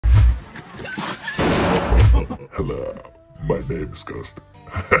Hello, my name is Cost.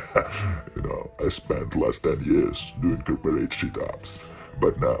 I spent last 10 years doing corporate shit-ups,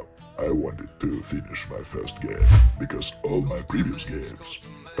 but now I wanted to finish my first game, because all my previous games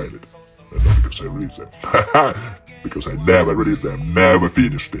failed. And not because I released them. Because I never released them, never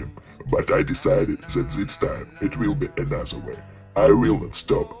finished them. But I decided that this time it will be another way. I will not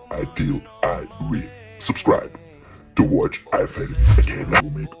stop until I win. Subscribe to watch I failed again. I will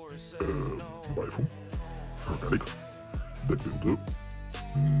make waifu, organic, deck builder,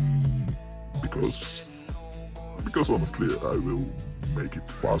 because honestly I will make it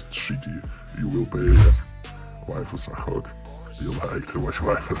fast, shitty, you will pay. Waifus are hot, you like to watch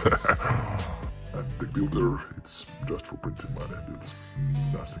waifus. And deck builder, it's just for printing money and it's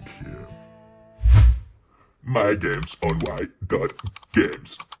nothing here. My games on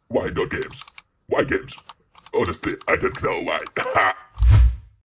y.games. Y.games. Why games? Honestly, I don't know why.